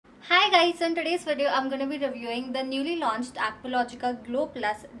guys, so in today's video I'm going to be reviewing the newly launched Aqualogica Glow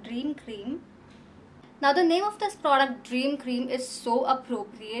Plus Dream Cream. Now the name of this product, Dream Cream, is so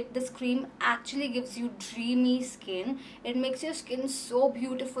appropriate. This cream actually gives you dreamy skin. It makes your skin so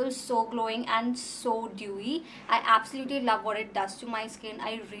beautiful, so glowing and so dewy. I absolutely love what it does to my skin.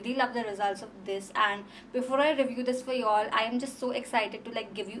 I really love the results of this, and before I review this for y'all, I am just so excited to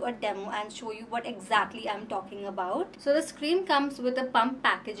give you a demo and show you what exactly I'm talking about. So this cream comes with a pump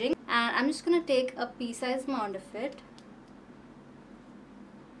packaging, and I'm just going to take a pea-sized amount of it.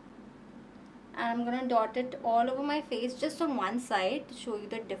 And I'm going to dot it all over my face, just on one side, to show you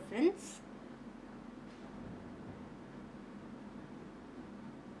the difference.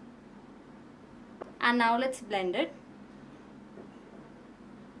 And now let's blend it.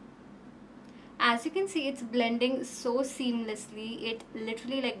 As you can see, it's blending so seamlessly. It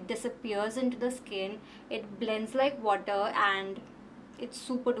literally disappears into the skin. It blends like water and it's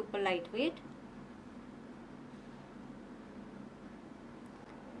super duper lightweight.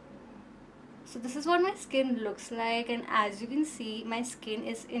 So this is what my skin looks like, and as you can see, my skin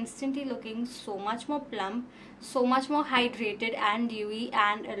is instantly looking so much more plump, so much more hydrated and dewy,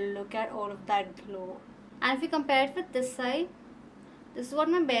 and look at all of that glow. And if you compare it with this side, this is what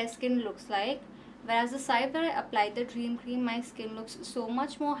my bare skin looks like. Whereas the side where I applied the Dream Cream, my skin looks so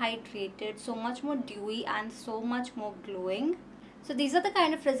much more hydrated, so much more dewy and so much more glowing. So these are the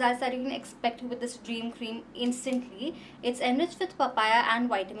kind of results that you can expect with this Dream Cream instantly. It's enriched with papaya and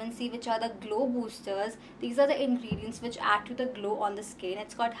vitamin C, which are the glow boosters. These are the ingredients which add to the glow on the skin.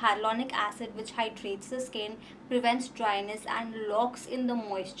 It's got hyaluronic acid, which hydrates the skin, prevents dryness and locks in the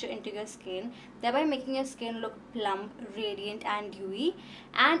moisture into your skin, thereby making your skin look plump, radiant and dewy.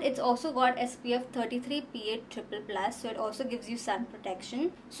 And it's also got SPF 33 PA++++, so it also gives you sun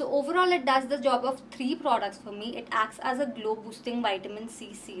protection. So overall it does the job of 3 products for me. It acts as a glow boosting vitamin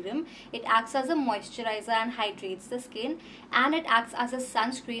C serum, it acts as a moisturizer and hydrates the skin, and it acts as a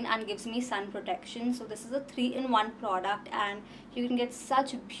sunscreen and gives me sun protection. So this is a 3-in-1 product, and you can get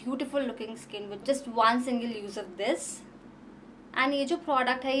such beautiful looking skin with just one single use of this. And ये जो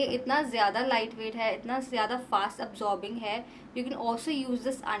product है, ये इतना ज़्यादा lightweight है, इतना ज़्यादा fast absorbing है. You can also use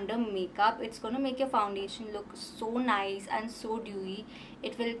this under makeup. It's going to make your foundation look so nice and so dewy.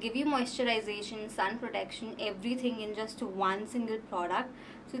 It will give you moisturization, sun protection, everything in just one single product.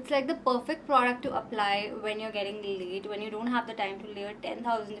 So it's like the perfect product to apply when you're getting late, when you don't have the time to layer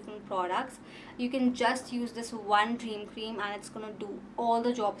 10,000 different products. You can just use this one Dream Cream and it's going to do all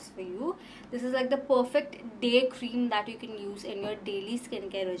the jobs for you. This is like the perfect day cream that you can use in your daily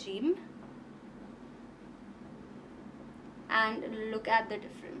skincare regime. And look at the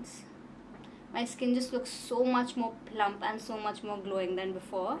difference. My skin just looks so much more plump and so much more glowing than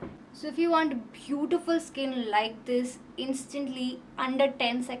before. So if you want beautiful skin like this instantly under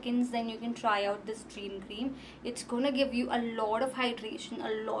 10 seconds, then you can try out this Dream Cream. It's gonna give you a lot of hydration,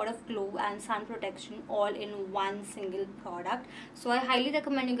 a lot of glow and sun protection all in one single product. So I highly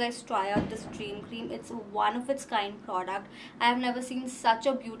recommend you guys try out this Dream Cream. It's a one of its kind product. I have never seen such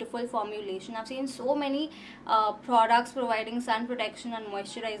a beautiful formulation. I've seen so many products providing sun protection and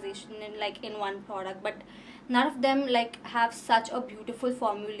moisturization in one product, but none of them have such a beautiful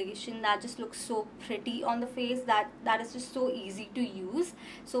formulation that just looks so pretty on the face, that is just so easy to use.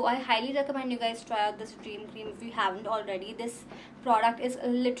 So I highly recommend you guys try out this Dream Cream if you haven't already. This product is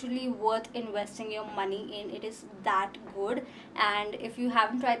literally worth investing your money in. It is that good, and if you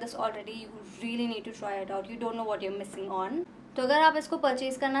haven't tried this already, you really need to try it out. You don't know what you're missing on. तो अगर आप इसको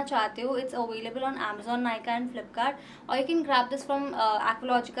purchase करना चाहते हो, it's available on Amazon, Nykaa and Flipkart, or you can grab this from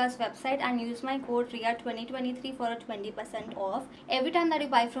Aqualogica's website and use my code RIA2023 for a 20% off. Every time that you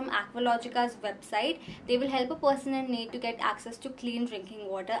buy from Aqualogica's website, they will help a person in need to get access to clean drinking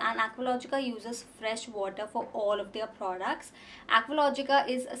water, and Aqualogica uses fresh water for all of their products. Aqualogica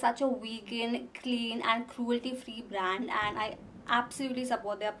is such a vegan, clean and cruelty-free brand, and I absolutely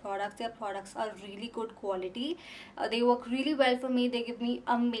support their products. Their products are really good quality. They work really well for me. They give me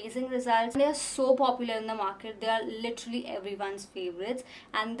amazing results. They are so popular in the market. They are literally everyone's favorites,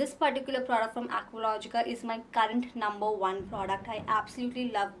 and this particular product from Aqualogica is my current #1 product. I absolutely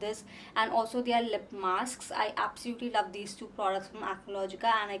love this, and also their lip masks. I absolutely love these 2 products from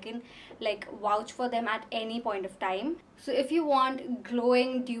Aqualogica, and I can vouch for them at any point of time. So if you want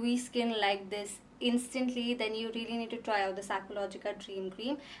glowing dewy skin like this instantly, then you really need to try out this Aqualogica Dream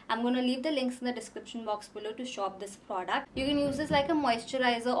Cream. I'm going to leave the links in the description box below to shop this product. You can use this like a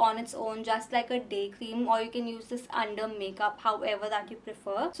moisturizer on its own, just like a day cream, or you can use this under makeup, however that you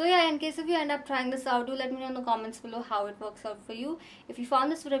prefer. So yeah, in case if you end up trying this out, do let me know in the comments below how it works out for you. If you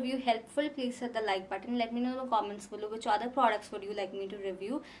found this review helpful, please hit the like button. Let me know in the comments below which other products would you like me to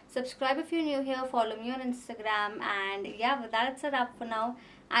review. Subscribe if you're new here, follow me on Instagram, and yeah, with that it's a wrap for now.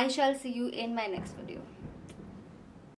 I shall see you in my next video.